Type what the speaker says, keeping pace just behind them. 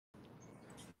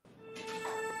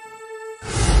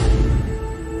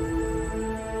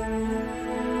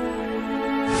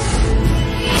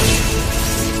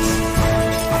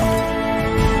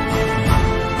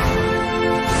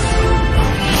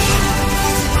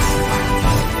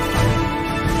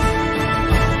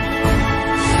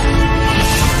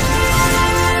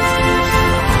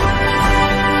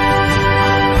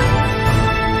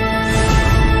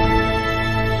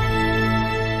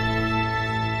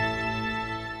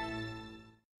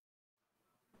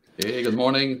Hey, good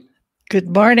morning. Good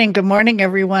morning. Good morning,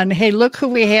 everyone. Hey, look who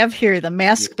we have here, the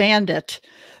Masked Bandit.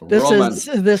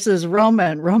 This is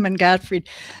Roman Gottfried.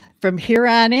 From here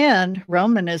on in,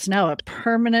 Roman is now a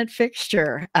permanent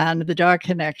fixture on the Dog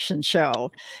Connection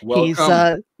show.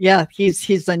 Welcome.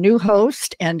 He's a new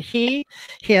host, and he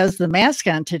has the mask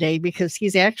on today because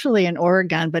he's actually in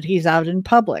Oregon, but he's out in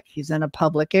public. He's in a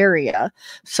public area,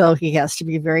 so he has to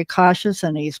be very cautious,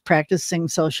 and he's practicing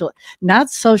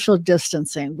not social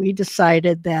distancing. We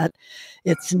decided that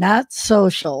it's not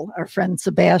social. Our friend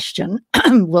Sebastian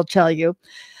will tell you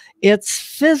it's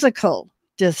physical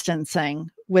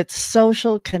distancing with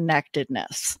social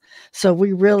connectedness. So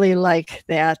we really like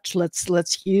that.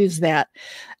 Let's use that.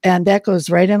 And that goes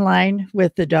right in line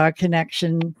with the Dog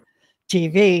Connection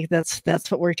TV.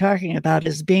 That's what we're talking about,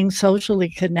 is being socially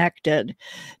connected,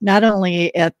 not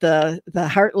only at the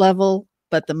heart level,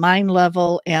 but the mind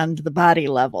level and the body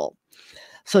level.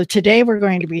 So today we're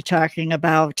going to be talking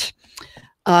about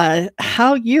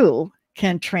how you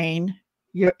can train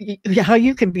how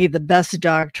you can be the best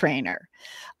dog trainer.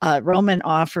 Roman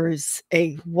offers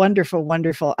a wonderful,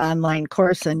 wonderful online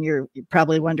course, and you're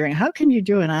probably wondering, how can you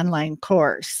do an online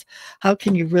course? How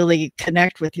can you really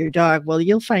connect with your dog? Well,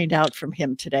 you'll find out from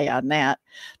him today on that.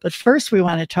 But first, we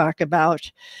want to talk about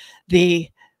the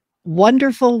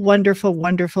wonderful, wonderful,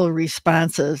 wonderful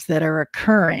responses that are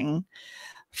occurring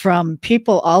from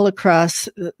people all across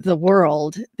the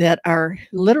world that are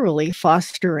literally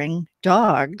fostering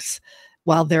dogs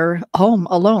while they're home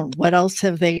alone. What else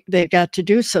have they got to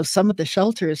do? So some of the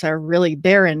shelters are really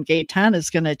barren. Gaetan is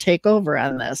going to take over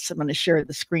on this. I'm going to share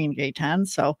the screen, Gaetan,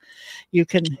 so you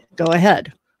can go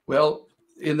ahead. Well,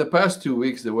 in the past 2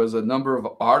 weeks, there was a number of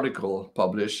articles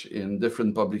published in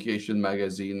different publication,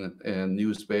 magazine, and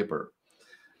newspaper.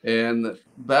 And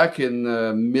back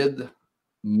in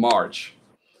mid-March,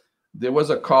 there was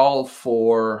a call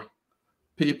for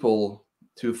people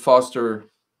to foster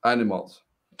animals.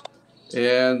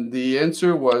 And the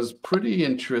answer was pretty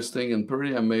interesting and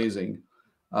pretty amazing.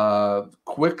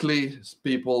 Quickly,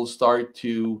 people start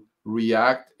to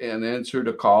react and answer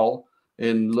the call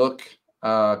and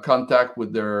contact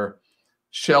with their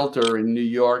shelter in New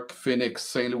York, Phoenix,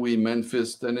 St. Louis,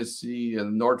 Memphis, Tennessee,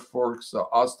 and North Forks,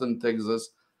 Austin, Texas,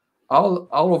 all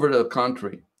over the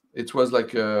country. It was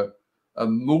like a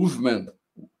movement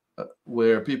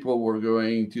where people were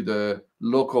going to the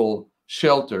local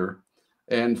shelter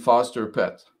and foster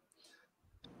pet.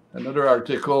 Another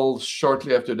article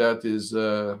shortly after that is,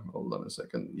 hold on a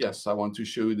second. Yes, I want to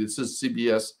show you. This is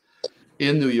CBS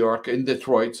in New York, in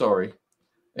Detroit, sorry.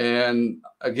 And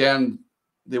again,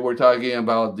 they were talking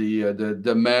about the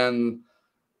demand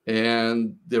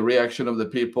and the reaction of the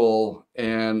people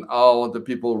and how the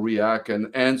people react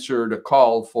and answer the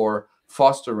call for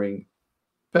fostering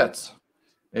pets.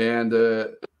 And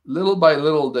little by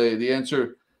little, the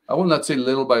answer, I will not say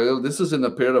little by little. This is in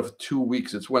a period of 2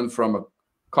 weeks. It's went from a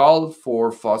call for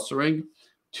fostering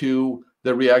to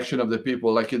the reaction of the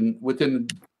people. Like within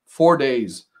 4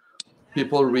 days,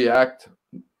 people react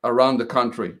around the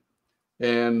country,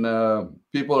 and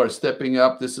people are stepping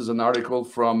up. This is an article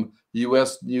from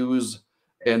U.S. News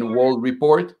and World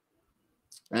Report,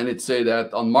 and it say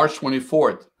that on March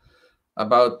 24th,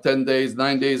 about 9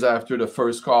 days after the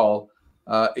first call,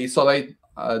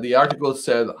 the article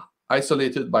said,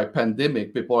 isolated by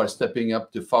pandemic, people are stepping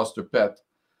up to foster pet.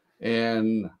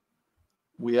 And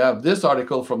we have this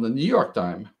article from the New York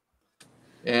Times.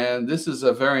 And this is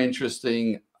a very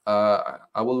interesting,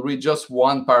 I will read just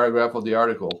one paragraph of the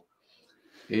article.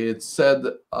 It said,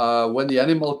 when the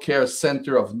Animal Care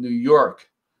Center of New York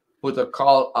put a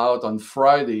call out on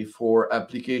Friday for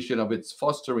application of its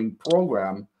fostering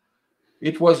program,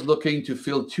 it was looking to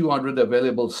fill 200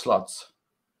 available slots.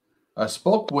 A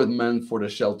spokeswoman for the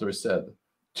shelter said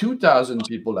 2,000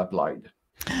 people applied.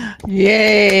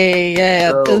 Yay!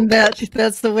 Yeah, so,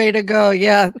 that's the way to go.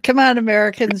 Yeah, come on,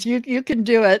 Americans, you can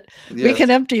do it. Yes. We can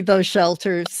empty those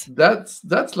shelters. That's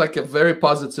like a very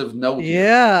positive note.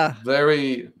 Yeah,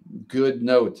 very good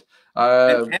note.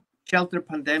 Shelter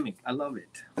pandemic, I love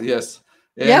it. Yes,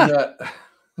 and, yeah.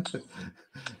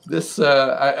 This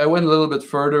I went a little bit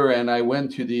further, and I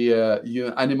went to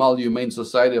the Animal Humane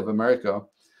Society of America.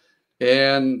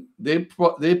 And they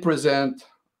present,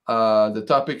 the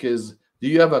topic is, do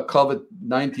you have a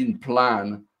COVID-19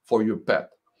 plan for your pet?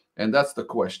 And that's the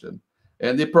question.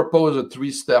 And they propose a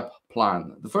 3-step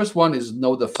plan. The first one is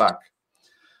know the fact.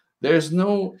 There's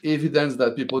no evidence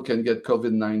that people can get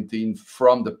COVID-19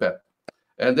 from the pet.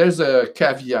 And there's a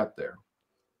caveat there.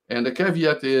 And the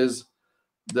caveat is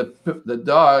the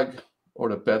dog or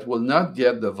the pet will not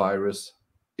get the virus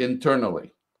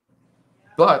internally.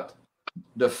 But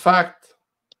the fact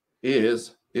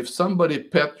is if somebody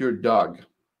pet your dog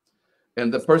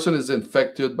and the person is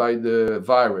infected by the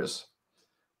virus,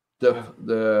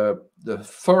 the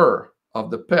fur of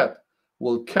the pet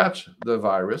will catch the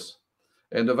virus,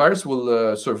 and the virus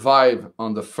will survive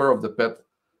on the fur of the pet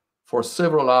for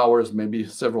several hours, maybe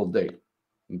several days.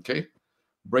 Okay?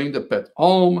 Bring the pet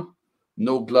home,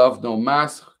 no glove, no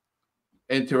mask,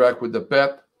 interact with the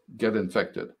pet, get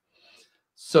infected.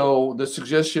 So the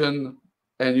suggestion,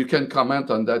 and you can comment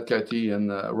on that, Kathy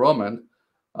and Roman,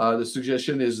 the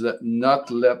suggestion is that not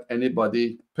let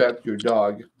anybody pet your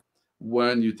dog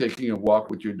when you're taking a walk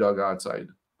with your dog outside.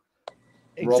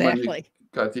 Exactly. Roman,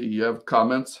 Kathy, you have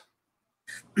comments?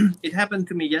 It happened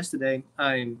to me yesterday.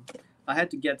 I had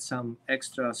to get some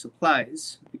extra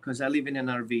supplies because I live in an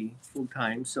RV full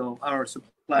time. So our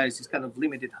supplies is kind of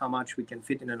limited how much we can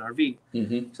fit in an RV.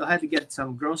 Mm-hmm. So I had to get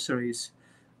some groceries.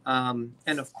 And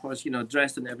of course,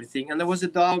 dressed and everything. And there was a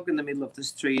dog in the middle of the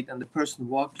street and the person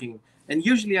walking. And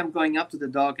usually I'm going up to the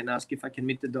dog and ask if I can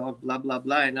meet the dog, blah, blah,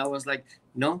 blah. And I was like,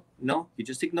 no, you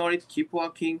just ignore it. Keep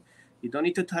walking. You don't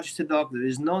need to touch the dog. There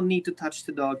is no need to touch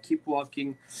the dog. Keep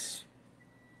walking.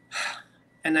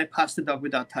 And I passed the dog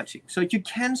without touching. So you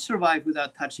can survive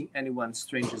without touching anyone's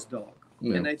stranger's dog.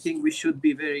 Yeah. And I think we should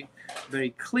be very, very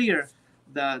clear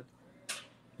that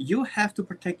you have to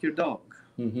protect your dog.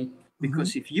 Mm-hmm.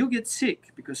 Because if you get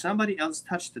sick because somebody else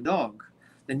touched the dog,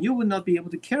 then you will not be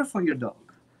able to care for your dog.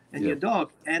 And your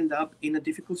dog end up in a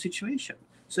difficult situation.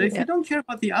 So if you don't care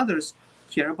about the others,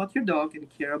 care about your dog and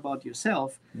care about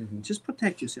yourself, just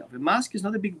protect yourself. A mask is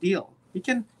not a big deal. You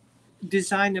can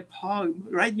design a paw,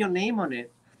 write your name on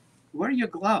it, wear your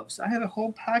gloves. I have a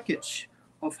whole package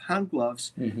of hand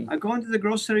gloves. I go into the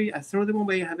grocery, I throw them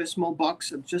away, I have a small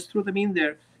box, I just throw them in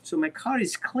there. So my car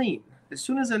is clean. As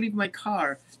soon as I leave my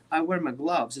car, I wear my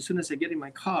gloves. As soon as I get in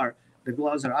my car, the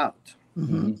gloves are out.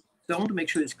 So I want to make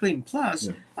sure it's clean. Plus,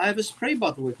 I have a spray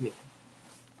bottle with me.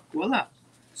 Voila.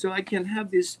 So I can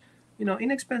have this,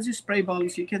 inexpensive spray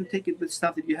bottles. You can take it with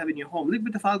stuff that you have in your home. A little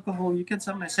bit of alcohol. You can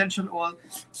some essential oil.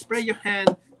 Spray your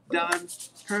hand. Done.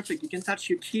 Perfect. You can touch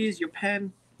your keys, your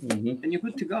pen, and you're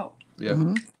good to go.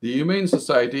 Yeah. The Humane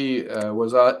Society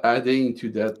was adding to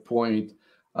that point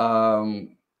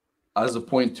as a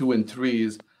point 2 and 3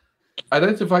 is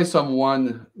identify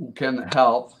someone who can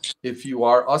help if you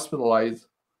are hospitalized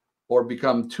or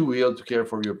become too ill to care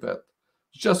for your pet.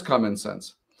 Just common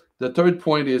sense. The third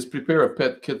point is prepare a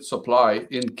pet kit supply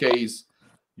in case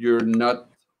you're not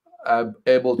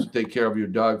able to take care of your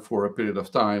dog for a period of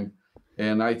time.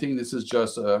 And I think this is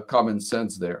just common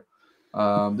sense there.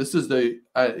 This is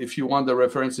if you want the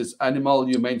reference, it's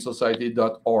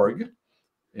animalhumanesociety.org,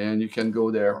 and you can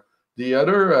go there. The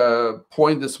other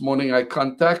point this morning, I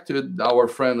contacted our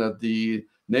friend at the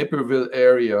Naperville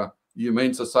area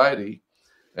Humane Society,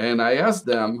 and I asked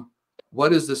them,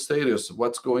 what is the status?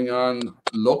 What's going on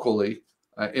locally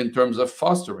in terms of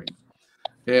fostering?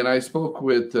 And I spoke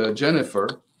with Jennifer,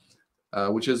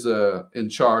 which is in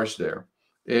charge there.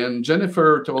 And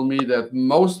Jennifer told me that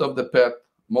most of the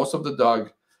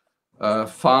dog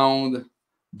found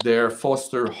their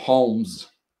foster homes.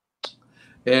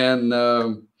 And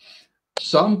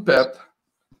some pet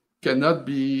cannot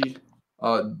be,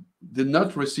 did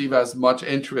not receive as much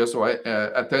interest or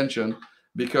attention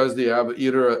because they have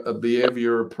either a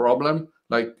behavior problem,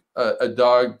 like a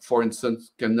dog, for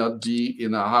instance, cannot be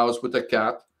in a house with a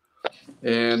cat,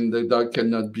 and the dog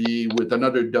cannot be with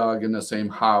another dog in the same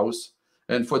house.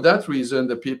 And for that reason,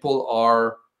 the people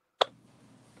are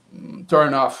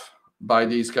turned off by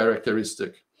these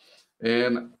characteristics.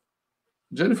 And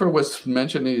Jennifer was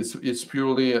mentioning it's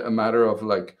purely a matter of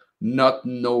like not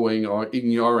knowing or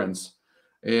ignorance.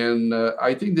 And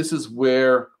I think this is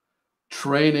where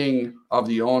training of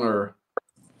the owner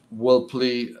will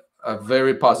play a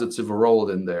very positive role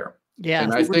in there. Yeah.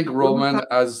 And I think Roman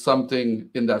has something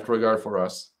in that regard for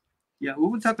us. Yeah, we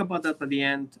will talk about that at the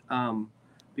end.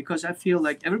 Because I feel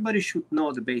like everybody should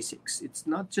know the basics. It's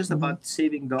not just about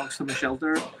saving dogs from the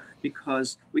shelter,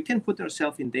 because we can put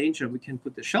ourselves in danger. We can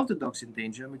put the shelter dogs in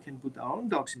danger. We can put our own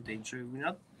dogs in danger if we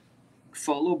not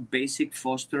follow basic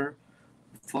foster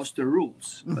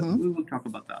rules. But we will talk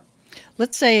about that.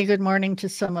 Let's say good morning to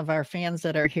some of our fans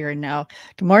that are here now.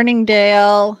 Good morning,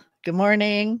 Dale. Good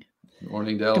morning. Good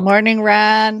morning, Dale. Good morning,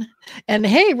 Ron. And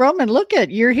hey, Roman, look at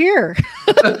you're here.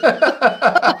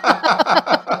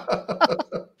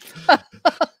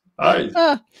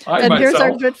 And here's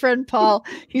our good friend Paul.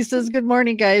 He says, "Good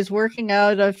morning, guys. Working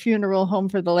out a funeral home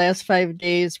for the last 5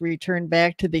 days. Returned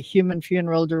back to the human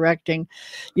funeral directing.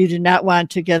 You do not want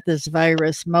to get this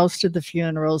virus. Most of the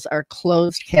funerals are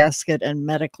closed casket and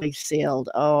medically sealed."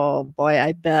 Oh boy,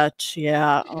 I bet.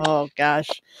 Yeah. Oh gosh.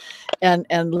 And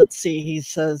let's see. He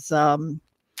says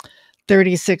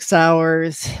 36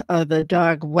 hours. The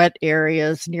dog wet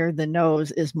areas near the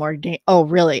nose is more. Oh,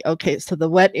 really? Okay. So the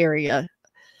wet area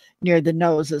near the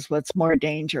nose is what's more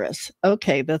dangerous.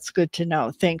 Okay, that's good to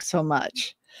know. Thanks so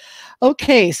much.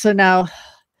 Okay, so now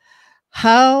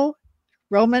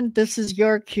Roman, this is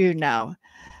your cue now.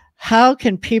 How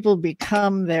can people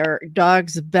become their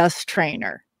dog's best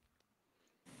trainer?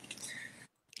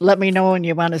 Let me know when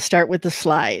you want to start with the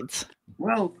slides.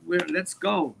 Well, let's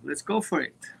go. Let's go for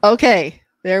it. Okay,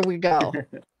 there we go.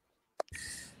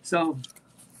 So,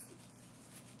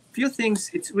 few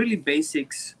things. It's really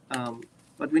basics.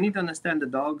 But we need to understand the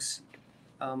dogs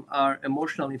are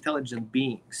emotional, intelligent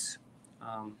beings.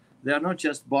 They are not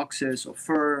just boxes of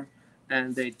fur,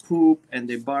 and they poop and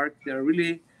they bark. They're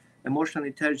really emotionally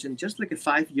intelligent, just like a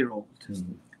 5-year-old.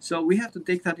 Mm-hmm. So we have to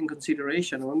take that in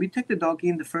consideration. When we take the dog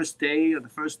in the first day or the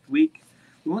first week,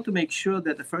 we want to make sure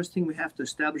that the first thing we have to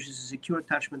establish is a secure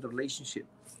attachment relationship.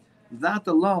 That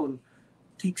alone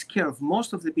takes care of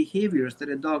most of the behaviors that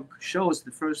a dog shows the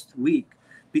first week,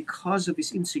 because of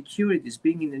his insecurities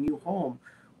being in a new home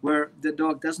where the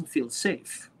dog doesn't feel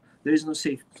safe. There is no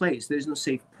safe place. There is no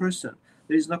safe person.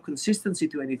 There is no consistency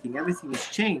to anything. Everything is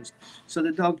changed. So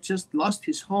the dog just lost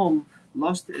his home,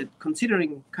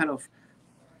 considering kind of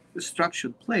a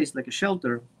structured place like a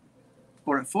shelter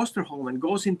or a foster home, and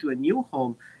goes into a new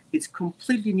home. It's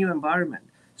completely new environment.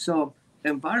 So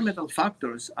environmental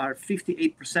factors are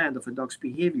 58% of a dog's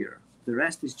behavior. The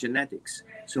rest is genetics.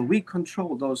 So we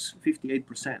control those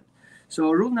 58%.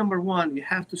 So rule number 1, you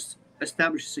have to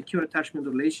establish a secure attachment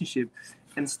relationship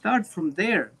and start from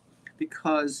there,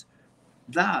 because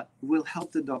that will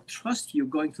help the dog trust you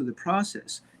going through the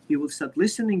process. He will start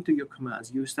listening to your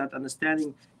commands. You start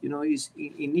understanding, his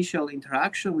initial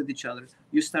interaction with each other.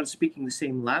 You start speaking the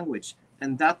same language,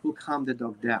 and that will calm the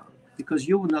dog down, because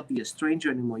you will not be a stranger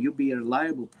anymore. You'll be a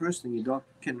reliable person your dog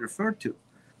can refer to.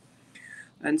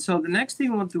 And so the next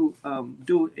thing we want to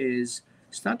do is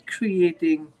start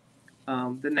creating,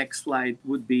 the next slide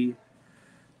would be.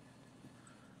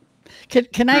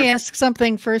 Can I ask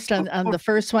something first on the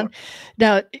first one?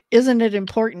 Now, isn't it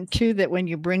important too that when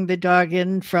you bring the dog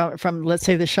in from let's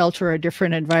say the shelter or a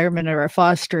different environment or a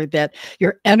foster, that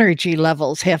your energy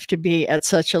levels have to be at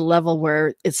such a level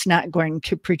where it's not going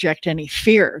to project any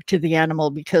fear to the animal?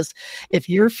 Because if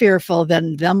you're fearful,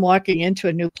 then them walking into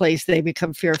a new place, they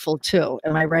become fearful too.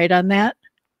 Am I right on that?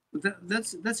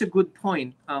 That's a good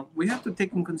point. We have to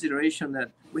take in consideration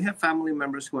that we have family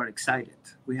members who are excited.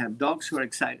 We have dogs who are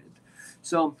excited.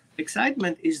 So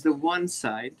excitement is the one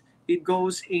side. It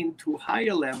goes into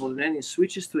higher level, and then it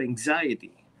switches to anxiety.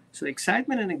 So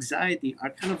excitement and anxiety are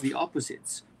kind of the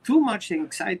opposites. Too much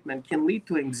excitement can lead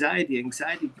to anxiety.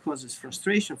 Anxiety causes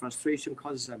frustration. Frustration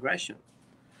causes aggression.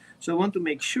 So I want to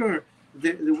make sure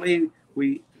that the way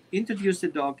we introduce the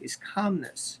dog is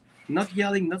calmness, not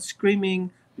yelling, not screaming,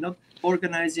 not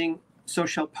organizing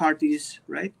social parties,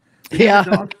 right? Yeah.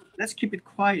 Dog, let's keep it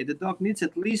quiet. The dog needs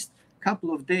at least a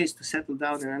couple of days to settle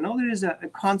down. And I know there is a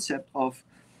concept of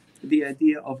the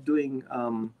idea of doing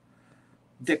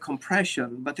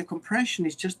decompression, but decompression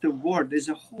is just a word. There's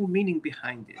a whole meaning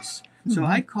behind this. Mm-hmm. So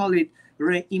I call it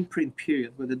re-imprint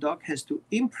period, where the dog has to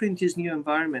imprint his new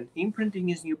environment, imprinting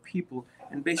his new people,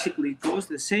 and basically goes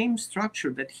the same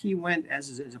structure that he went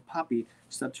as a puppy,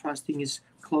 start trusting his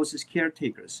closest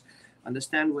caretakers,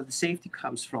 understand where the safety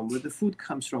comes from, where the food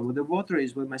comes from, where the water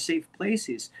is, where my safe place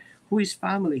is, who is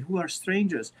family, who are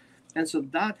strangers. And so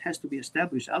that has to be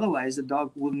established. Otherwise, the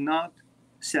dog will not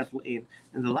settle in.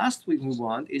 And the last thing we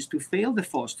want is to fail the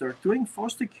foster doing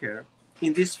foster care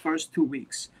in these first 2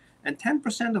 weeks. And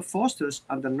 10% of fosters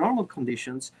under normal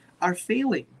conditions are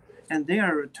failing, and they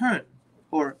are returned,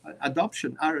 or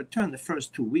adoption are returned the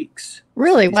first 2 weeks.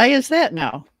 Really? Why is that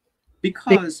now?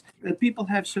 Because people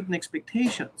have certain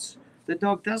expectations. The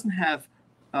dog doesn't have,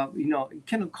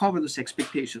 cannot cover those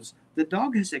expectations. The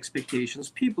dog has expectations.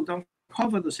 People don't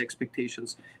cover those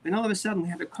expectations. And all of a sudden we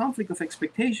have a conflict of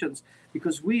expectations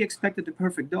because we expected the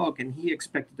perfect dog and he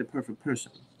expected the perfect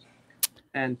person.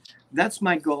 And that's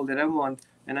my goal that I want.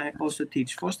 And I also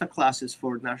teach foster classes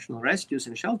for national rescues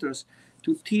and shelters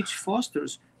to teach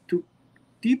fosters to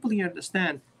deeply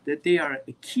understand that they are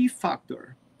a key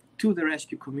factor to the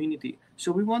rescue community.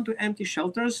 So we want to empty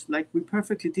shelters like we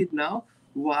perfectly did now.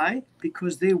 Why?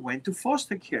 Because they went to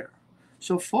foster care.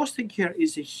 So foster care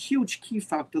is a huge key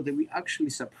factor that we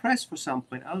actually suppress for some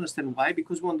point. I understand why,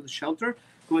 because we want the shelter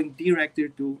going directly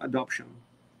to adoption.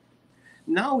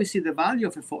 Now we see the value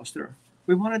of a foster.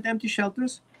 We wanted empty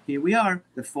shelters. Here we are.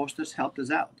 The fosters helped us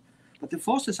out. But the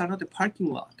fosters are not a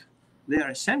parking lot. They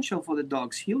are essential for the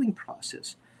dog's healing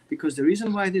process, because the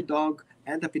reason why the dog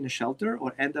end up in a shelter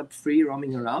or end up free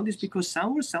roaming around is because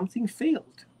somewhere something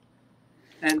failed.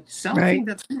 And something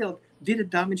that failed did a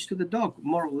damage to the dog,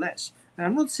 more or less. And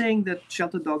I'm not saying that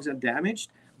shelter dogs are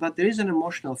damaged, but there is an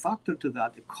emotional factor to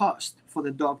that, the cost for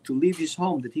the dog to leave his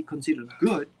home that he considered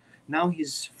good. Now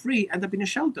he's free, end up in a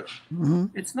shelter.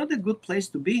 It's not a good place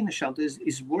to be in a shelter.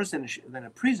 It's worse than a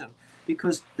prison,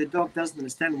 because the dog doesn't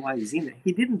understand why he's in there.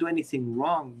 He didn't do anything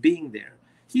wrong being there.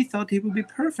 He thought he would be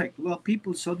perfect. Well,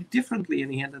 people saw it differently,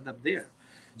 and he ended up there.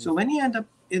 So when he ended up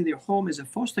in their home as a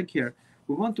foster care,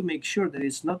 we want to make sure that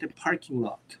it's not a parking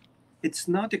lot. It's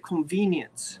not a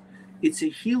convenience. It's a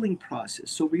healing process.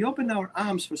 So we open our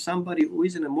arms for somebody who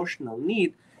is in emotional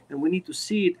need, and we need to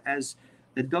see it as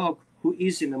a dog who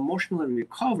is in emotional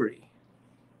recovery.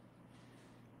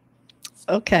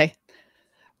 Okay.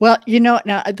 Well, you know,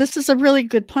 now this is a really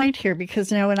good point here,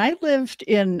 because now when I lived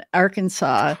in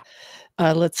Arkansas,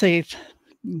 let's say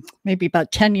maybe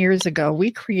about 10 years ago,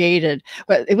 we created,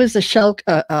 well, it was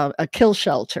a kill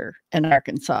shelter in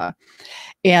Arkansas.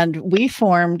 And we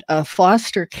formed a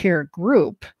foster care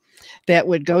group that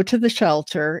would go to the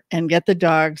shelter and get the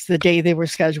dogs the day they were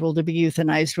scheduled to be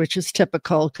euthanized, which is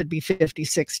typical, could be 50,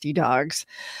 60 dogs.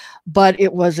 But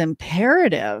it was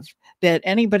imperative that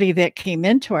anybody that came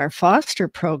into our foster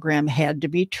program had to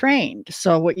be trained.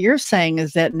 So what you're saying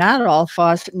is that not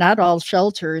all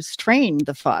shelters train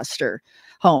the foster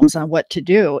homes on what to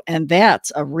do. And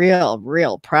that's a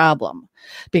real problem.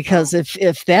 Because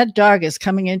if that dog is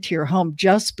coming into your home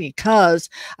just because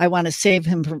I want to save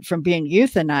him from being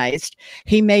euthanized,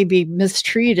 he may be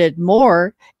mistreated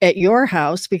more at your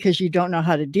house because you don't know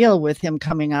how to deal with him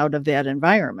coming out of that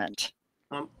environment.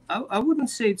 I wouldn't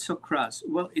say it's so crass.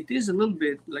 Well, it is a little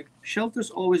bit like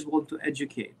shelters always want to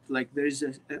educate. Like there is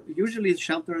usually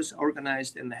shelters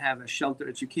organized and they have a shelter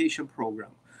education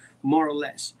program, more or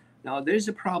less. Now there's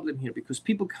a problem here because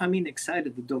people come in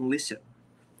excited, they don't listen.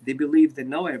 They believe they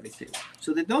know everything.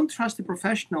 So they don't trust the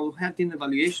professional who had an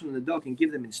evaluation on the dog and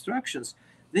give them instructions.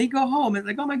 They go home and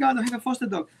like, oh my God, I have a foster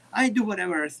dog. I do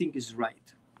whatever I think is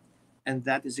right. And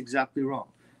that is exactly wrong.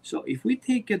 So if we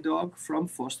take a dog from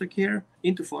foster care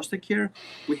into foster care,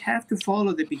 we have to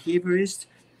follow the behaviorist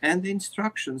and the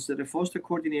instructions that a foster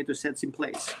coordinator sets in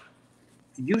place.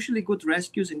 Usually good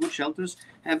rescues and good shelters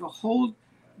have a whole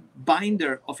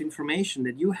binder of information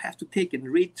that you have to take and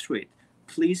read through it.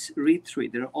 Please read through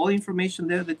it. There are all information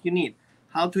there that you need.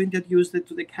 How to introduce it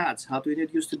to the cats, how to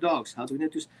introduce to dogs, how to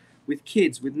introduce with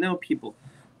kids, with new people.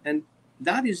 And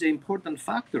that is an important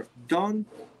factor. Don't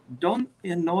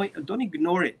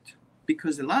ignore it,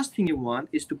 because the last thing you want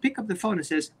is to pick up the phone and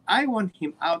says, I want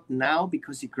him out now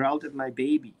because he growled at my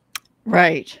baby.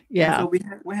 Right. Yeah. And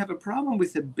so we have a problem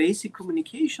with the basic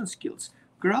communication skills.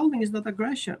 Growling is not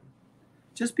aggression.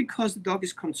 Just because the dog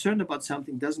is concerned about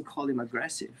something doesn't call him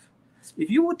aggressive.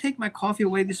 If you would take my coffee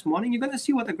away this morning, you're going to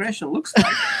see what aggression looks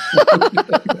like.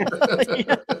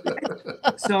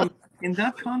 So in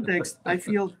that context, I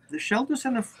feel the shelters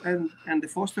and the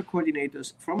foster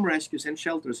coordinators from rescues and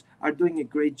shelters are doing a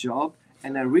great job.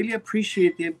 And I really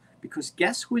appreciate it, because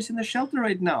guess who is in the shelter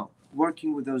right now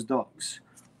working with those dogs?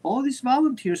 All these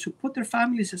volunteers who put their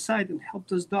families aside and help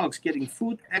those dogs getting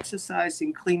food, exercise,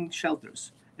 and clean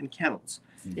shelters and kennels.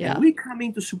 Yeah. And we come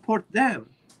in to support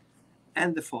them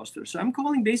and the foster. So I'm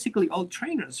calling basically all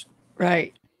trainers,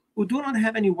 right, who do not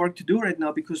have any work to do right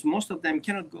now because most of them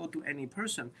cannot go to any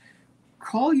person.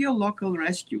 Call your local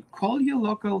rescue, call your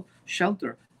local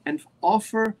shelter, and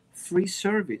offer free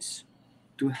service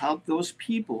to help those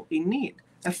people in need.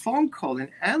 A phone call and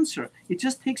answer. It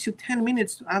just takes you 10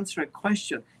 minutes to answer a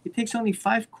question. It takes only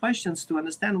 5 questions to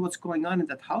understand what's going on in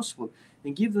that household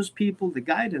and give those people the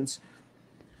guidance.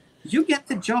 You get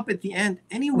the job at the end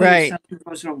anyway. Right. If something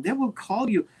goes wrong, they will call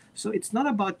you. So it's not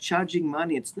about charging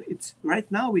money. It's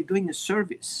right now we're doing a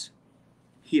service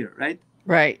here, right?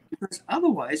 Right. Because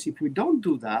otherwise, if we don't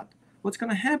do that, what's going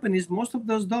to happen is most of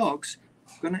those dogs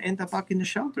are going to end up back in the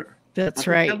shelter. That's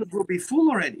The right. shelter will be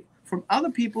full already from other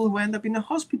people who end up in the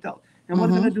hospital. And what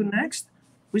we're going to do next?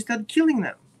 We start killing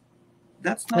them.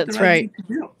 That's not the right thing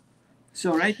to do.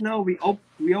 So right now we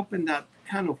open that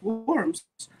can of worms.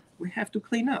 We have to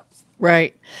clean up.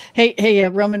 Right. Hey,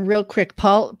 Roman, real quick.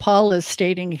 Paul is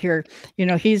stating here, you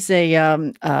know, he's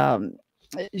a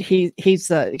he's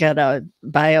got a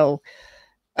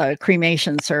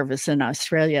cremation service in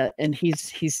Australia, and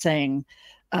he's saying,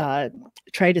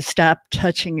 try to stop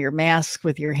touching your mask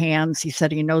with your hands. He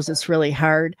said he knows it's really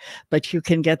hard, but you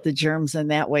can get the germs in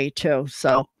that way too.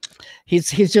 So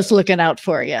he's just looking out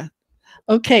for you.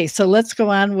 Okay, so let's go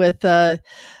on with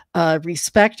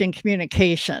respect and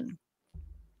communication.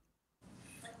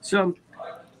 So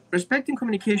respect and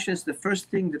communication is the first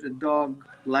thing that a dog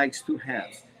likes to have.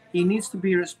 He needs to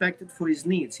be respected for his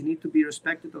needs. He needs to be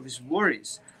respected of his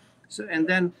worries. So, and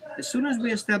then as soon as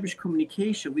we establish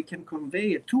communication, we can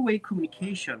convey a two-way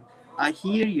communication. I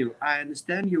hear you. I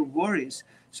understand your worries.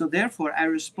 So therefore, I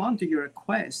respond to your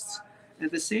requests.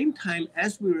 At the same time,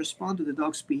 as we respond to the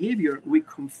dog's behavior, we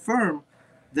confirm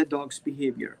the dog's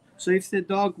behavior. So if the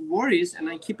dog worries and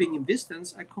I'm keeping him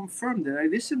distance, I confirm that I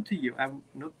listen to you.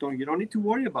 You don't need to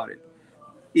worry about it.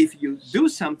 If you do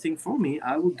something for me,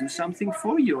 I will do something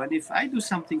for you. And if I do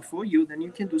something for you, then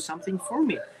you can do something for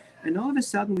me. And all of a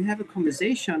sudden, we have a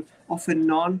conversation of a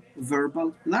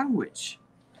non-verbal language.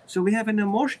 So we have an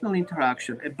emotional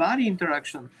interaction, a body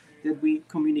interaction that we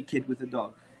communicate with the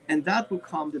dog. And that will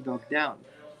calm the dog down.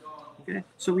 Okay?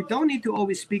 So we don't need to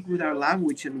always speak with our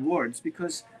language and words,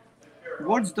 because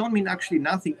words don't mean actually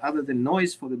nothing other than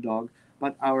noise for the dog.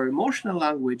 But our emotional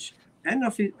language and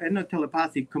a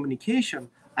telepathic communication,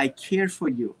 I care for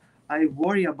you. I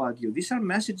worry about you. These are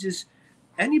messages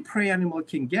any prey animal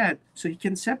can get, so he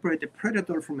can separate a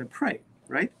predator from a prey,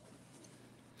 right?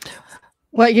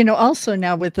 Well, also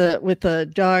now with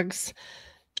the dogs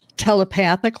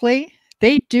telepathically,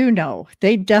 they do know.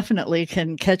 They definitely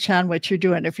can catch on what you're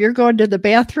doing. If you're going to the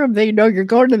bathroom, they know you're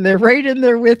going and they're right in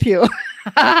there with you.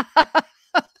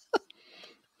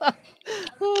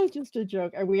 Oh, just a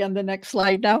joke. Are we on the next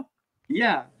slide now?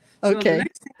 Yeah. So okay. The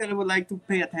next thing that I would like to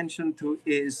pay attention to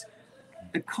is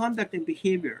the conduct and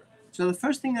behavior. So the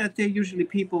first thing that I tell usually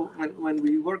people when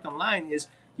we work online is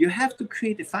you have to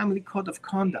create a family code of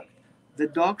conduct. The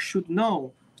dog should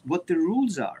know what the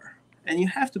rules are, and you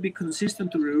have to be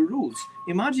consistent to the rules.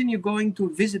 Imagine you're going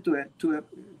to visit to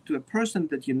a person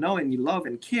that you know and you love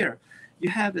and care. You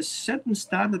have a certain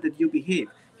standard that you behave.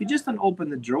 You just don't open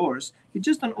the drawers. You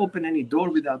just don't open any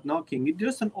door without knocking. You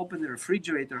just don't open the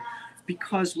refrigerator,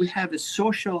 because we have a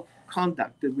social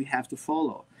conduct that we have to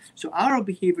follow. So our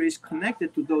behavior is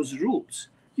connected to those rules.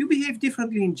 You behave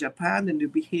differently in Japan than you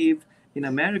behave in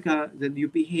America, than you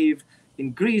behave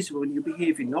in Greece, when you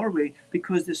behave in Norway,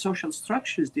 because the social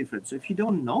structure is different. So if you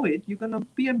don't know it, you're going to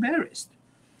be embarrassed.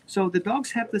 So the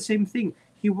dogs have the same thing.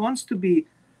 He wants to be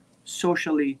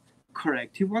socially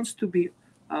correct. He wants to be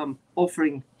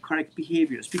offering correct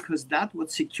behaviors, because that's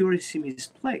what secures him his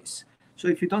place. So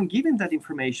if you don't give him that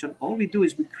information, all we do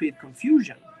is we create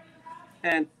confusion.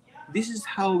 And this is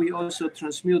how we also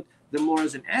transmute the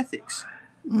morals and ethics.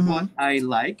 Mm-hmm. What I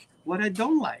like, what I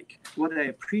don't like, what I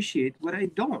appreciate, what I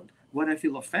don't, what I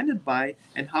feel offended by,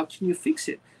 and how can you fix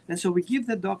it? And so we give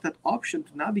the dog that option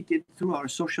to navigate through our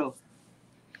social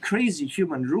crazy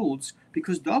human rules,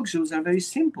 because dogs' rules are very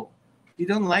simple. You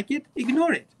don't like it,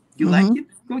 ignore it. You mm-hmm. like it,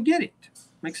 go get it.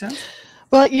 Make sense?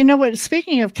 Well, you know what,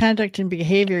 speaking of conduct and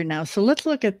behavior now, so let's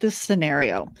look at this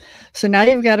scenario. So now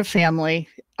you've got a family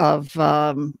of,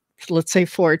 let's say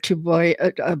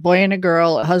a boy and a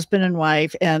girl, a husband and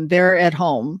wife, and they're at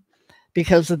home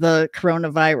because of the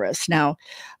coronavirus. Now,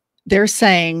 they're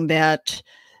saying that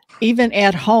even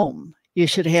at home, you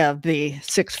should have the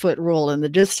 6-foot rule and the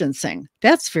distancing.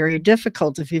 That's very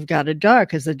difficult if you've got a dog,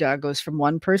 because the dog goes from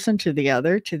one person to the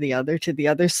other, to the other, to the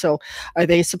other. So are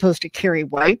they supposed to carry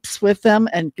wipes with them?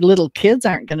 And little kids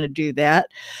aren't going to do that.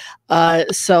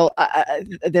 So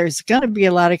there's going to be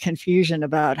a lot of confusion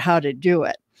about how to do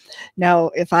it. Now,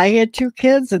 if I had 2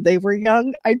 kids and they were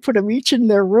young, I'd put them each in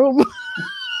their room.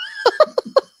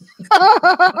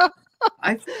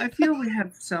 I feel we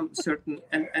have some certain,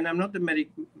 and I'm not a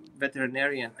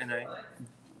veterinarian,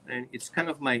 and it's kind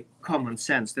of my common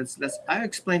sense. I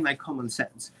explain my common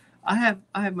sense. I have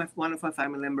one of my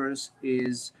family members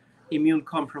is immune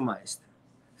compromised.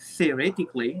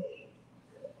 Theoretically,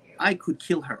 I could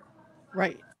kill her,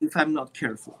 right, if I'm not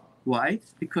careful. Why?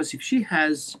 Because if she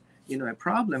has a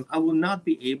problem, I will not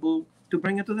be able to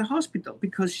bring her to the hospital,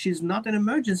 because she's not an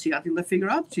emergency until they figure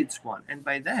out she's one, and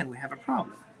by then we have a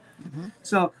problem. Mm-hmm.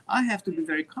 So I have to be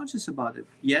very conscious about it.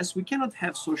 Yes, we cannot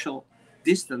have social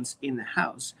distance in the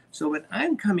house. So when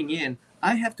I'm coming in,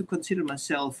 I have to consider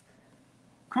myself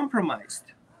compromised.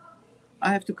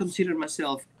 I have to consider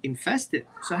myself infested.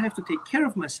 So I have to take care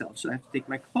of myself. So I have to take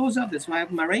my clothes off. That's why I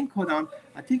have my raincoat on.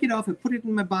 I take it off and put it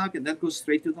in my bag, and that goes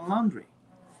straight to the laundry.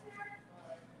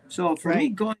 So for me,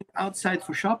 going outside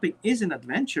for shopping is an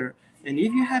adventure. And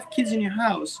if you have kids in your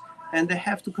house, and they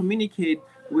have to communicate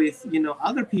with, you know,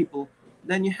 other people,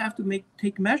 then you have to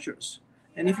take measures.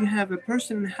 And if you have a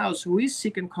person in the house who is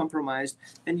sick and compromised,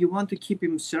 and you want to keep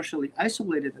him socially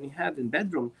isolated, and you have in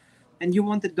bedroom, and you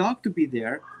want the dog to be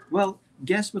there, well,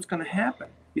 guess what's going to happen?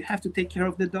 You have to take care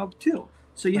of the dog too.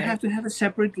 So you have to have a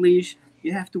separate leash.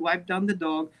 You have to wipe down the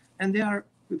dog, and there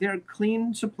are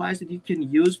clean supplies that you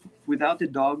can use without the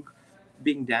dog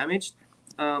being damaged.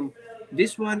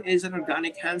 This one is an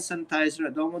organic hand sanitizer.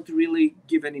 I don't want to really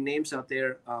give any names out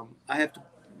there. I have to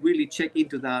really check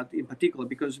into that in particular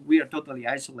because we are totally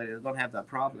isolated. I don't have that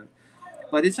problem.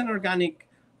 But it's an organic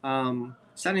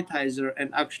sanitizer,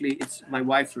 and actually it's my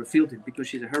wife refilled it because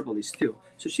she's a herbalist too.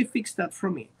 So she fixed that for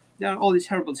me. There are all these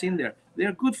herbals in there.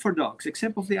 They're good for dogs,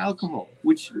 except for the alcohol,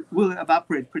 which will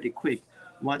evaporate pretty quick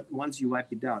once you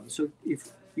wipe it down. So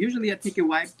usually I take a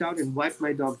wipe down and wipe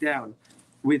my dog down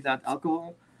with that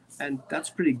alcohol, and that's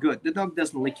pretty good. The dog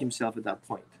doesn't lick himself at that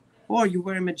point. Or you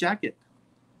wear him a jacket.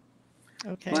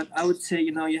 Okay. But I would say,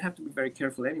 you know, you have to be very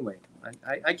careful anyway.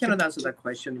 I cannot answer that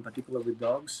question in particular with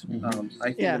dogs.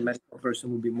 I think a medical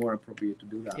person would be more appropriate to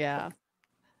do that. Yeah.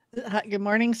 Good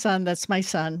morning, son. That's my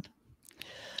son.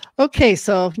 Okay,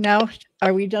 so now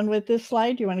are we done with this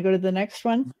slide? Do you want to go to the next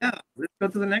one? Yeah, let's go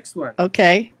to the next one.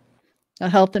 Okay.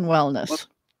 Health and wellness.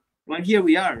 Well, here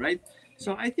we are, right?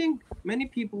 So I think many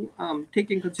people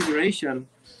take in consideration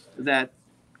that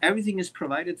everything is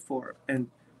provided for. And,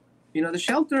 you know, the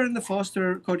shelter and the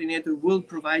foster coordinator will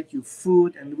provide you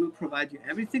food and will provide you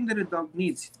everything that a dog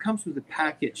needs. It comes with a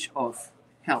package of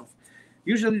health.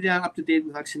 Usually they are up to date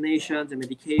with vaccinations and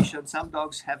medication. Some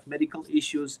dogs have medical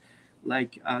issues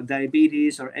like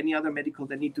diabetes or any other medical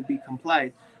that need to be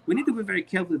complied. We need to be very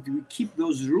careful that we keep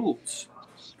those rules.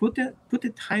 Put a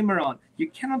timer on. You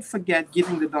cannot forget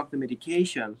giving the dog the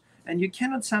medication, and you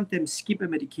cannot sometimes skip a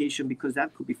medication because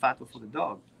that could be fatal for the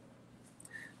dog.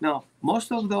 Now,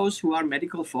 most of those who are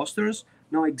medical fosters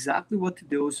know exactly what to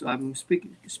do. So I'm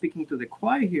speaking to the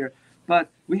choir here,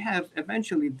 but we have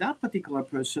eventually that particular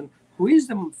person who is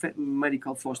the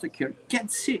medical foster care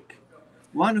gets sick.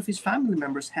 One of his family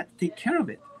members had to take care of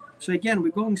it. So again,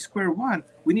 we're going square one.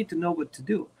 We need to know what to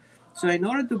do. So in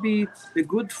order to be a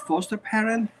good foster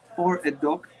parent or a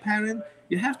dog parent,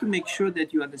 you have to make sure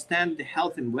that you understand the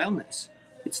health and wellness.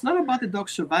 It's not about the dog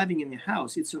surviving in your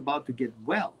house. It's about to get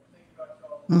well.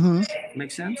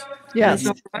 Make sense? Yes.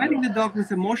 And so providing the dog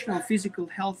with emotional, physical,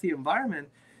 healthy environment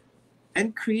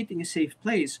and creating a safe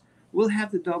place will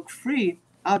have the dog free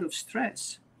out of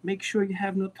stress. Make sure you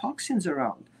have no toxins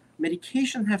around.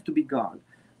 Medication have to be gone.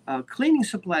 Cleaning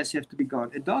supplies have to be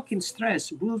gone. A dog in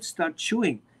stress will start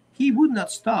chewing. He would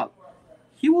not stop.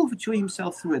 He will chew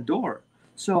himself through a door.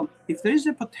 So if there is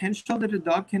a potential that a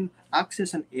dog can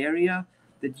access an area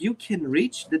that you can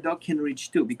reach, the dog can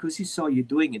reach too, because he saw you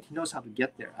doing it. He knows how to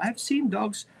get there. I've seen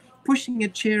dogs pushing a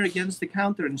chair against the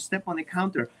counter and step on the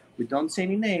counter. We don't say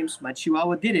any names. My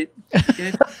Chihuahua did it.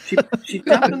 Okay? She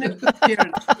jumped on the chair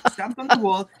and jumped on the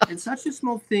wall, and such a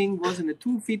small thing wasn't a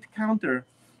 2-foot counter,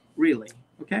 really.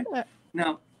 Okay?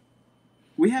 Now,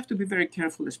 we have to be very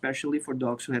careful, especially for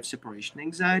dogs who have separation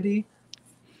anxiety.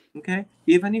 Okay?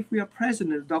 Even if we are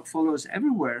present and the dog follows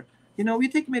everywhere, you know, we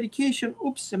take medication.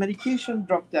 Oops, the medication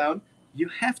dropped down. You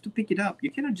have to pick it up.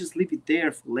 You cannot just leave it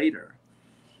there for later,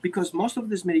 because most of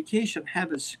this medication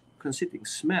have a consistent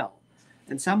smell.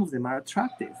 And some of them are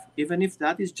attractive, even if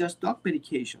that is just dog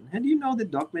medication. And you know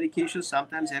that dog medication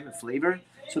sometimes have a flavor,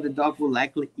 so the dog will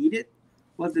likely eat it.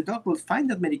 Well, the dog will find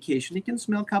that medication. He can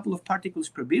smell a couple of particles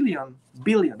per billion,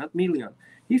 not million.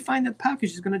 He find that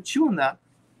package, he's going to chew on that,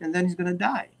 and then he's going to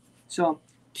die. So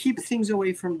keep things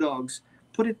away from dogs.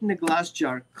 Put it in a glass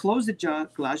jar, close the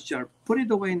glass jar, put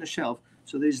it away in the shelf,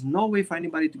 so there's no way for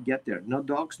anybody to get there. No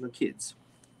dogs, no kids.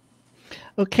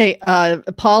 Okay,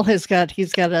 Paul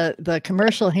the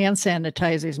commercial hand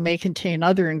sanitizers may contain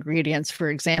other ingredients, for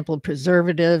example,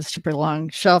 preservatives to prolong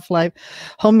shelf life.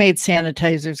 Homemade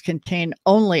sanitizers contain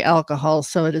only alcohol,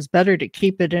 so it is better to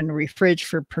keep it in the fridge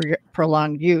for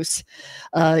prolonged use.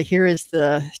 Here is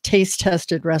the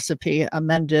taste-tested recipe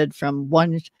amended from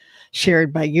one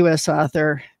shared by U.S.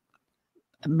 author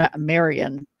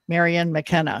Marion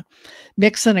McKenna.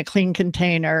 Mix in a clean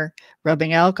container,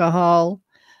 rubbing alcohol,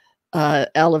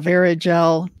 aloe vera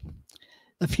gel,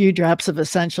 a few drops of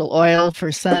essential oil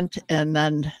for scent, and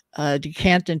then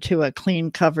decant into a clean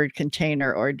covered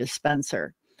container or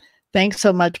dispenser. Thanks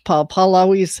so much, Paul. Paul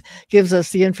always gives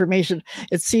us the information.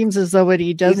 It seems as though what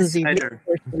he does is he...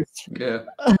 Yeah.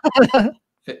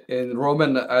 And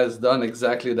Roman has done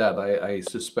exactly that, I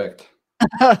suspect.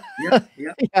 Yeah.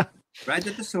 Right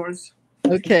at the source.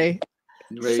 Okay.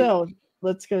 Great. So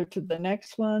let's go to the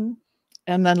next one.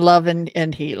 And then love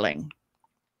and healing.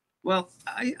 Well,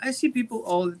 I see people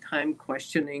all the time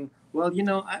questioning, well, you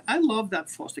know, I love that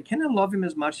foster. Can I love him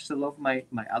as much as I love my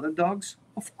other dogs?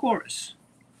 Of course.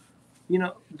 You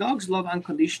know, dogs love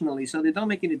unconditionally, so they don't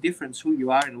make any difference who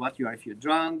you are and what you are. If you're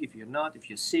drunk, if you're not, if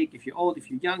you're sick, if you're old, if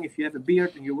you're young, if you have a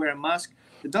beard and you wear a mask,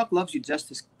 the dog loves you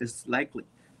just as likely.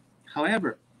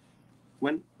 However,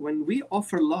 when we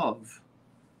offer love,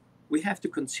 we have to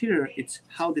consider it's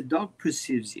how the dog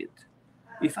perceives it.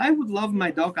 If I would love my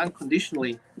dog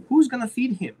unconditionally, who's going to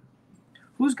feed him?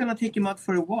 Who's going to take him out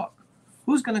for a walk?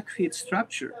 Who's going to create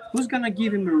structure? Who's going to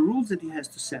give him the rules that he has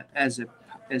to set as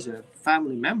a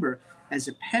family member, as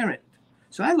a parent?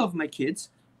 So I love my kids,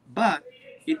 but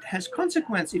it has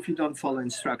consequence if you don't follow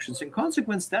instructions. And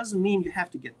consequence doesn't mean you have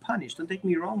to get punished. Don't take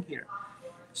me wrong here.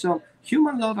 So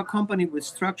human love accompanied with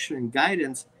structure and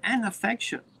guidance and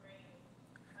affection.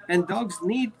 And dogs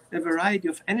need a variety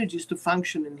of energies to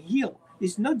function and heal.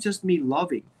 It's not just me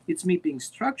loving, it's me being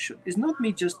structured. It's not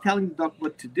me just telling the dog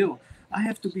what to do. I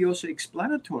have to be also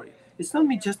explanatory. It's not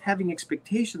me just having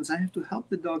expectations. I have to help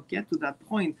the dog get to that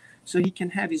point so he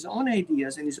can have his own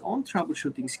ideas and his own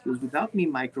troubleshooting skills without me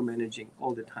micromanaging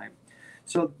all the time.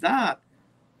 So that,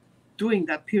 during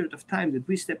that period of time that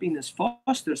we step in as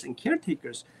fosters and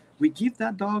caretakers, we give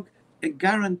that dog a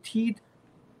guaranteed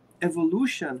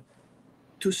evolution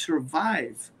to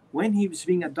survive when he was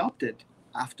being adopted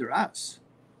after us.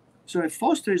 So a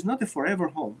foster is not a forever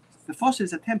home. The foster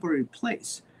is a temporary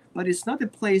place, but it's not a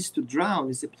place to drown,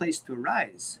 it's a place to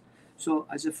rise. So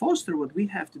as a foster, what we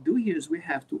have to do here is we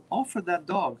have to offer that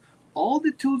dog all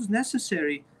the tools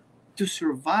necessary to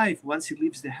survive once he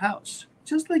leaves the house.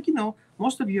 Just like, you know,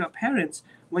 most of you are parents,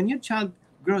 when your child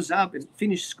grows up and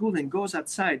finishes school and goes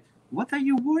outside, what are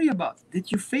you worried about?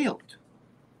 That you failed.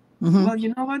 Mm-hmm. Well,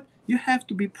 you know what? You have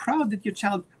to be proud that your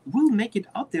child will make it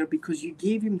out there because you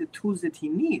gave him the tools that he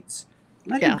needs.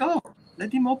 Let him go.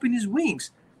 Let him open his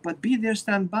wings. But be there,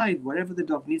 stand by. Wherever the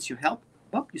dog needs your help,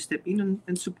 you step in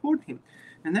and support him.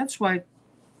 And that's why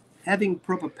having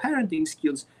proper parenting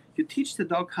skills, you teach the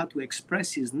dog how to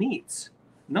express his needs,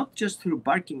 not just through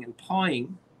barking and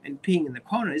pawing and peeing in the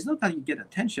corner. It's not how you get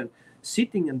attention.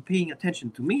 Sitting and paying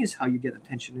attention to me is how you get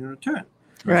attention in return.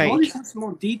 Right. So all these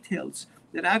small details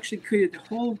that actually created a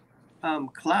whole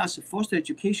class, a foster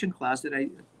education class that I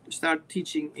started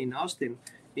teaching in Austin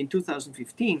in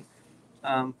 2015.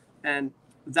 And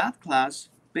that class,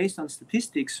 based on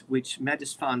statistics, which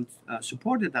Metis Fund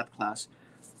supported that class,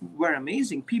 were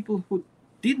amazing. People who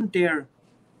didn't dare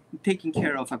taking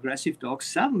care of aggressive dogs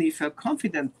suddenly felt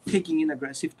confident taking in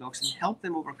aggressive dogs and help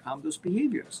them overcome those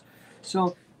behaviors.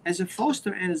 So as a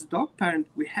foster and as a dog parent,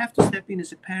 we have to step in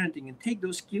as a parenting and take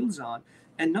those skills on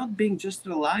and not being just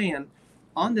reliant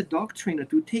on the dog trainer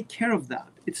to take care of that.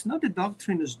 It's not the dog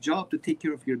trainer's job to take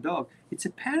care of your dog. It's a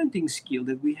parenting skill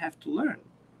that we have to learn.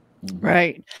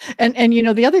 Right. And you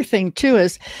know, the other thing too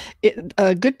is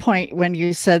a good point when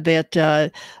you said that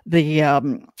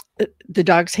the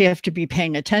dogs have to be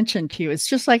paying attention to you. It's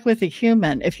just like with a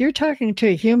human. If you're talking to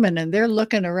a human and they're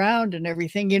looking around and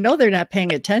everything, you know, they're not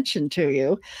paying attention to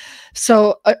you.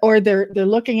 So, or they're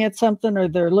looking at something, or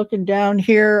they're looking down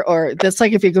here, or that's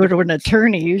like if you go to an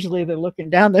attorney, usually they're looking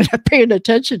down, they're not paying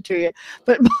attention to you.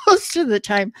 But most of the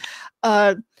time,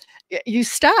 you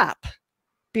stop,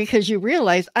 because you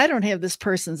realize I don't have this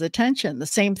person's attention. The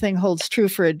same thing holds true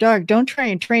for a dog. Don't try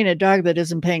and train a dog that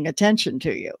isn't paying attention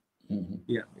to you. Mm-hmm.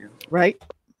 Yeah. Right?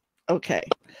 Okay.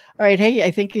 All right. Hey,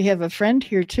 I think you have a friend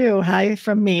here too. Hi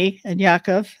from me and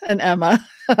Yakov and Emma.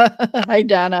 Hi,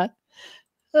 Donna.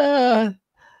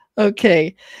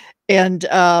 Okay. And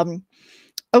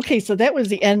okay, so that was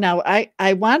the end. Now,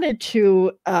 I wanted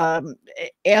to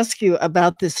ask you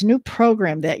about this new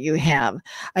program that you have.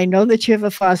 I know that you have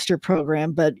a foster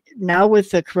program, but now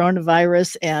with the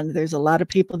coronavirus and there's a lot of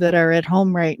people that are at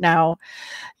home right now,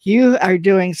 you are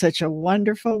doing such a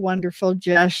wonderful, wonderful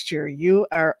gesture. You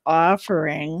are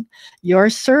offering your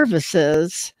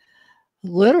services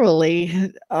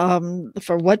literally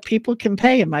for what people can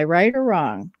pay. Am I right or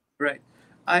wrong? Right.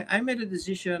 I made a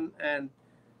decision, and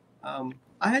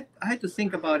I had to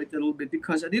think about it a little bit,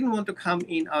 because I didn't want to come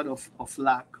in out of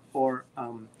lack, or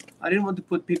I didn't want to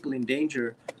put people in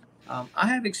danger. I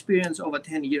have experience over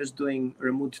 10 years doing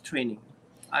remote training.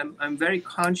 I'm very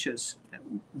conscious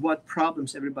what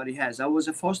problems everybody has. I was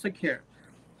a foster care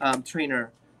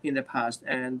trainer in the past,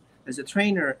 and as a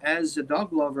trainer, as a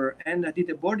dog lover, and I did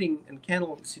a boarding and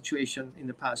kennel situation in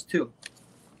the past too.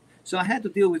 So I had to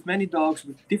deal with many dogs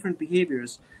with different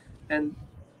behaviors. And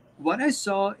what I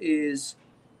saw is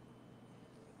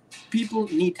people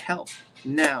need help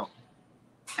now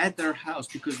at their house,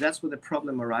 because that's where the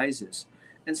problem arises.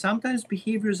 And sometimes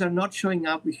behaviors are not showing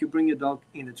up if you bring your dog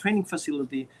in a training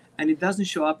facility, and it doesn't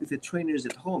show up if the trainer is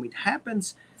at home. It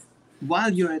happens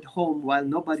while you're at home, while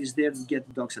nobody's there to get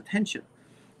the dog's attention.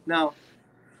 Now,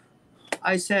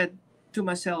 I said to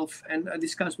myself, and I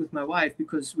discussed with my wife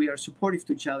because we are supportive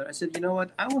to each other, I said, you know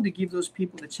what, I want to give those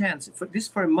people the chance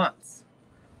for a month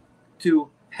to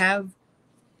have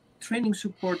training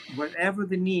support wherever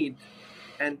they need.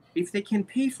 And if they can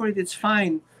pay for it, it's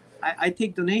fine. I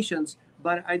take donations,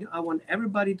 but I want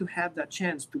everybody to have that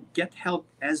chance to get help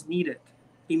as needed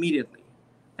immediately.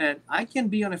 And I can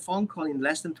be on a phone call in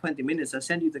less than 20 minutes. I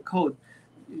send you the code.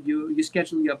 You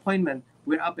schedule your appointment.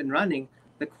 We're up and running.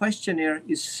 The questionnaire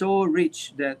is so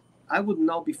rich that I would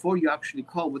know before you actually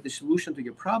call what the solution to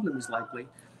your problem is likely.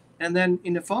 And then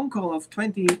in a phone call of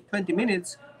 20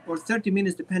 minutes or 30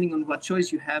 minutes, depending on what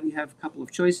choice you have a couple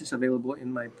of choices available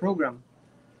in my program.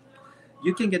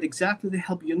 You can get exactly the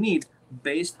help you need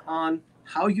based on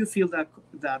how you feel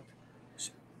that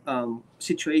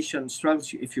situation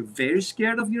struggles you. If you're very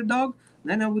scared of your dog,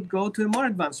 then I would go to a more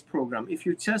advanced program. If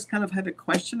you just kind of have a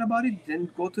question about it,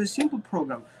 then go to a simple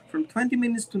program. From 20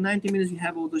 minutes to 90 minutes, you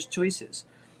have all those choices.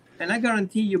 And I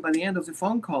guarantee you by the end of the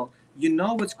phone call, you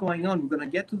know what's going on. We're going to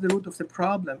get to the root of the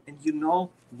problem and you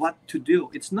know what to do.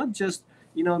 It's not just,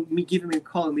 me giving me a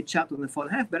call and we chat on the phone.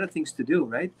 I have better things to do,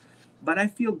 right? But I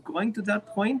feel going to that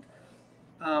point,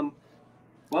 I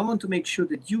want to make sure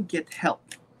that you get help.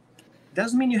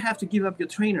 Doesn't mean you have to give up your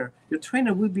trainer. Your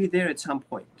trainer will be there at some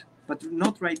point, but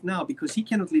not right now because he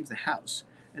cannot leave the house.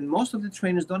 And most of the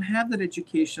trainers don't have that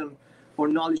education or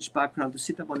knowledge background to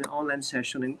sit up on an online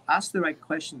session and ask the right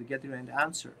question to get the right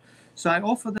answer. So I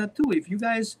offer that too. If you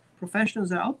guys,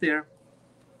 professionals, are out there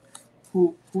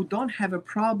who don't have a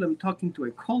problem talking to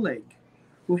a colleague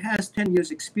who has 10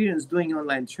 years experience doing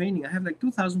online training. I have like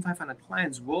 2,500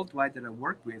 clients worldwide that I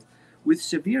work with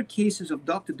severe cases of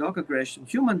dog-to-dog aggression,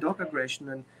 human dog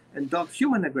aggression, and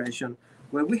dog-human aggression,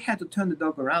 where we had to turn the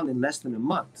dog around in less than a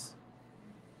month.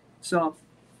 So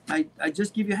I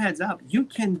just give you a heads up. You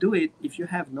can do it if you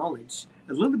have knowledge,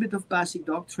 a little bit of basic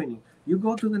dog training. You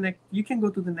can go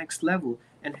to the next level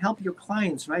and help your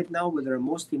clients right now where they're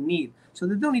most in need. So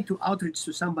they don't need to outreach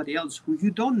to somebody else who you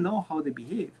don't know how they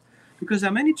behave. Because there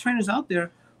are many trainers out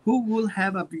there who will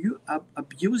have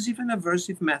abusive and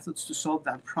aversive methods to solve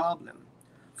that problem.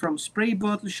 From spray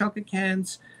bottles, shocker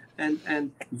cans,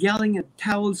 and yelling at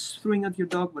towels, throwing at your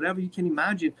dog, whatever you can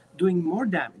imagine, doing more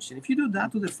damage. And if you do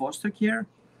that to the foster care,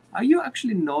 are you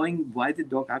actually knowing why the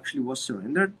dog actually was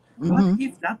surrendered? Mm-hmm. What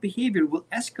if that behavior will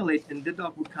escalate and the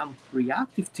dog will become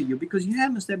reactive to you because you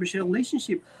haven't established a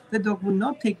relationship? The dog will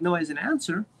not take no as an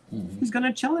answer. Mm-hmm. He's going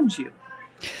to challenge you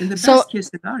in the best case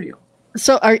scenario.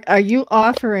 So are you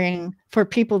offering for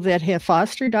people that have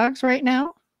foster dogs right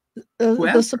now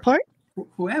the support?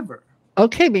 Whoever.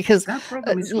 Okay, because that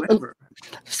program is whoever.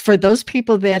 For those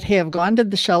people that have gone to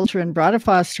the shelter and brought a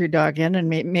foster dog in and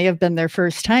may have been their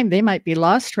first time, they might be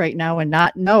lost right now and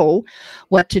not know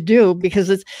what to do because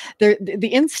the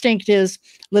instinct is,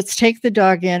 let's take the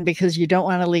dog in because you don't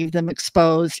want to leave them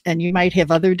exposed, and you might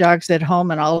have other dogs at home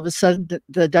and all of a sudden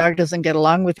the dog doesn't get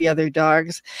along with the other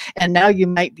dogs, and now you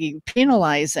might be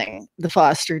penalizing the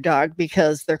foster dog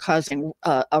because they're causing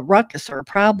a ruckus or a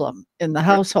problem in the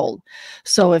household.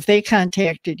 So if they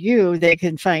contacted you, they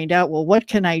can find out, well, what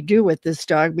can I do with this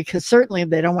dog? Because certainly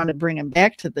they don't want to bring him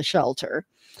back to the shelter.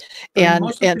 They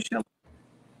want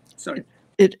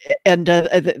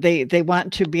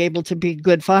to be able to be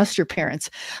good foster parents.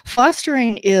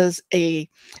 Fostering it's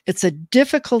a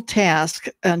difficult task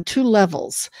on two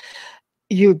levels.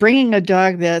 You're bringing a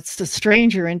dog that's a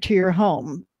stranger into your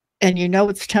home and you know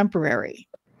it's temporary.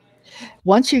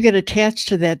 Once you get attached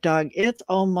to that dog, it's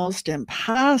almost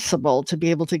impossible to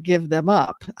be able to give them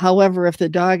up. However, if the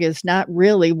dog is not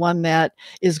really one that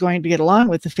is going to get along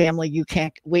with the family, you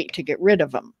can't wait to get rid of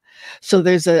them. So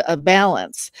there's a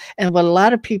balance. And what a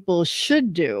lot of people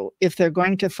should do if they're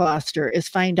going to foster is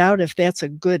find out if that's a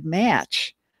good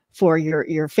match for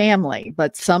your family.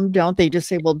 But some don't. They just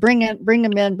say, well, bring them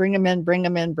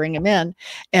in.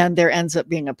 And there ends up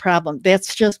being a problem.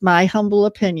 That's just my humble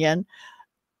opinion.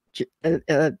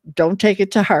 Don't take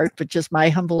it to heart, but just my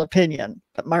humble opinion,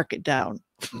 but mark it down.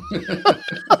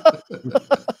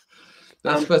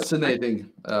 That's fascinating.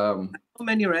 So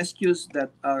many rescues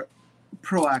that are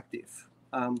proactive.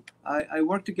 I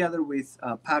work together with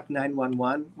PAC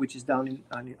 911, which is down in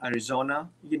Arizona.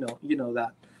 You know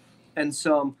that. And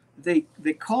so they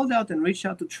called out and reached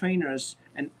out to trainers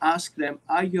and asked them,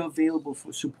 are you available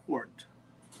for support?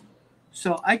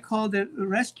 So I called the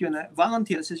rescue and a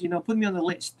volunteer says, put me on the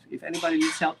list. If anybody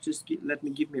needs help, just give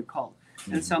me a call.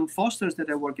 And some fosters that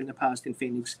I worked in the past in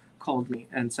Phoenix called me,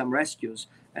 and some rescues.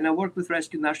 And I work with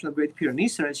Rescue National Great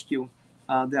Pyrenees Rescue.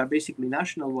 They are basically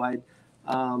national-wide.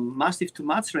 Mastiff to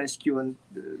Mutts Rescue, and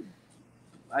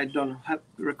I don't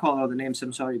recall all the names.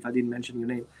 I'm sorry if I didn't mention your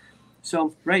name.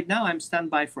 So right now I'm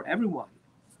standby for everyone.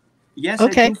 Yes,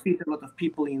 okay. I do feed a lot of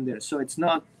people in there, so it's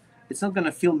not going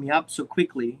to fill me up so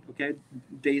quickly. Okay,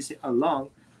 days are long,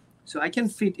 so I can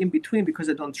feed in between because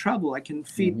I don't travel. I can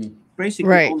feed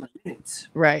basically all my minutes.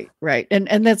 Right.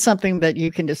 And that's something that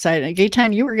you can decide. And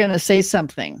Gaetan, you were going to say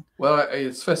something. Well,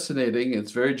 it's fascinating.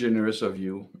 It's very generous of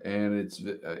you, and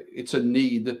it's a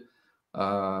need.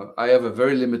 I have a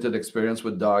very limited experience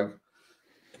with dog,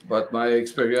 but my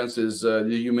experience is the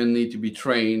human need to be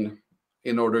trained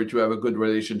in order to have a good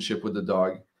relationship with the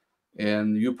dog.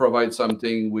 And you provide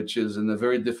something which is in a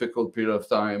very difficult period of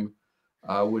time,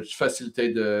 which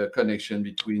facilitate the connection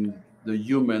between the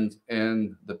human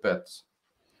and the pets.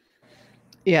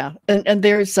 Yeah. And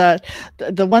there's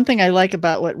the one thing I like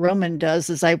about what Roman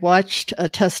does is I watched a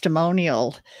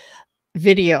testimonial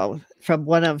video from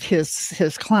one of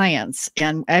his clients,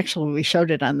 and actually we showed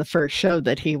it on the first show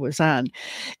that he was on,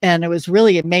 and I was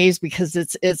really amazed because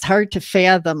it's hard to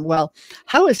fathom, well,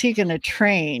 how is he going to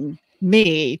train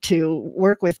me to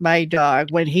work with my dog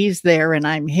when he's there and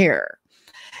I'm here?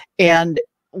 And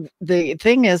the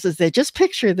thing is that just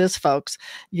picture this, folks.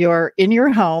 You're in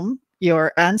your home,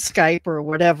 you're on Skype or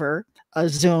whatever, a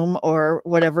Zoom or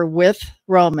whatever with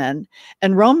Roman,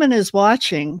 and Roman is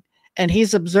watching and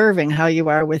he's observing how you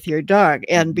are with your dog.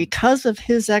 And because of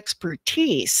his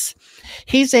expertise,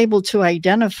 he's able to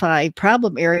identify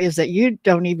problem areas that you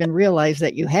don't even realize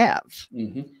that you have.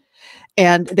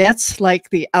 And that's like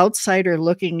the outsider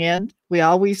looking in. We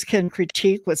always can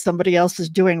critique what somebody else is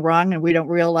doing wrong, and we don't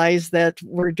realize that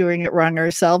we're doing it wrong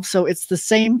ourselves. So it's the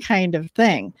same kind of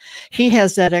thing. He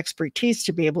has that expertise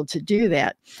to be able to do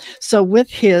that. So with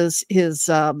his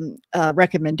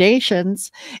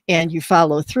recommendations, and you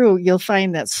follow through, you'll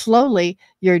find that slowly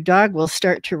your dog will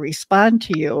start to respond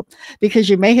to you, because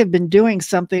you may have been doing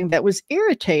something that was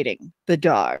irritating the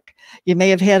dog. You may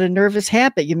have had a nervous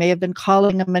habit. You may have been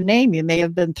calling him a name. You may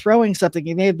have been throwing something.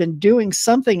 You may have been doing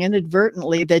something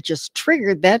inadvertently that just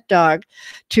triggered that dog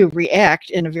to react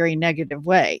in a very negative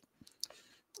way.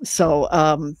 So,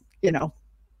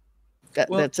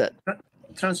 that's it.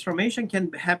 Transformation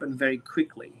can happen very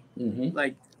quickly.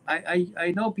 Like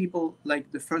I know people,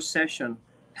 like the first session,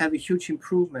 have a huge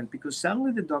improvement because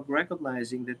suddenly the dog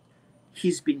recognizing that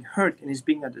he's being heard and is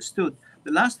being understood.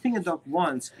 The last thing a dog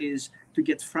wants is to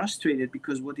get frustrated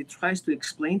because what it tries to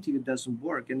explain to you doesn't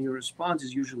work and your response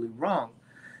is usually wrong.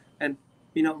 And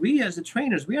we as the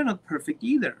trainers, we are not perfect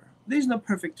either. There's no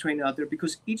perfect trainer out there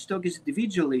because each dog is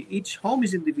individually, each home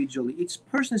is individually, each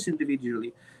person is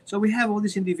individually. So we have all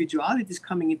these individualities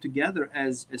coming in together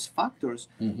as factors.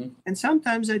 And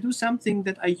sometimes I do something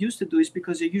that I used to do is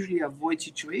because I usually avoid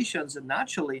situations, and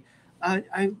naturally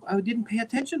I didn't pay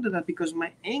attention to that because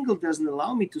my angle doesn't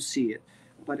allow me to see it.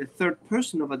 But a third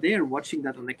person over there watching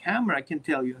that on the camera, I can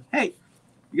tell you, hey,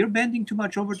 you're bending too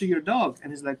much over to your dog.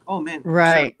 And it's like, oh man,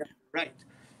 right.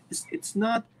 It's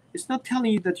not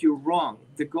telling you that you're wrong.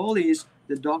 The goal is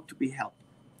the dog to be helped.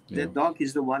 The dog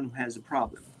is the one who has a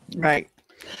problem. Right.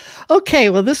 Okay,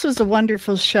 well, this was a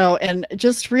wonderful show. And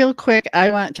just real quick,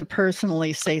 I want to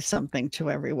personally say something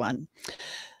to everyone.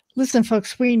 Listen,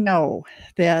 folks, we know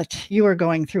that you are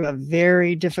going through a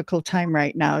very difficult time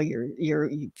right now.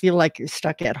 You feel like you're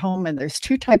stuck at home, and there's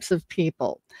two types of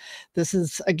people. This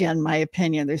is, again, my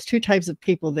opinion. There's two types of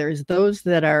people. There's those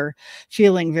that are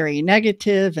feeling very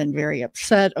negative and very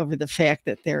upset over the fact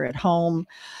that they're at home.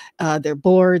 They're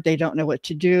bored. They don't know what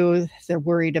to do. They're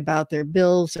worried about their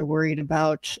bills. They're worried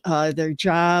about their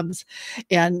jobs,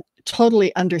 and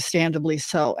totally understandably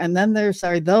so. And then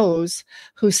are those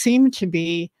who seem to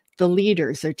be the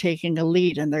leaders. They're taking a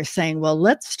lead and they're saying, well,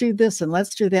 let's do this and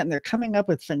let's do that. And they're coming up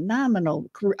with phenomenal,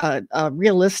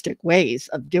 realistic ways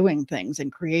of doing things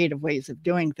and creative ways of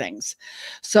doing things.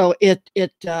 So it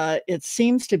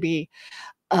seems to be,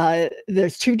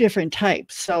 there's two different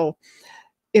types. So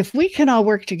if we can all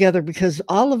work together, because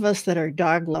all of us that are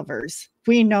dog lovers,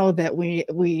 we know that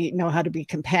we know how to be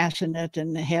compassionate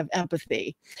and have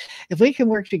empathy. If we can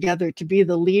work together to be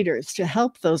the leaders, to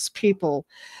help those people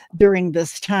during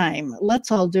this time, let's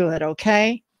all do it,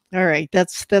 okay? All right,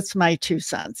 that's my 2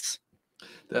 cents.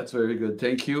 That's very good.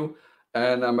 Thank you.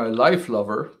 And I'm a life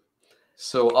lover,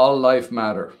 so all life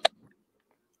matter.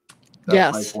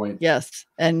 That's my point. Yes.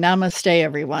 And namaste,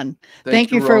 everyone.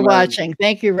 Thank you for watching.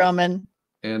 Thank you, Roman.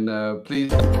 And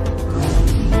please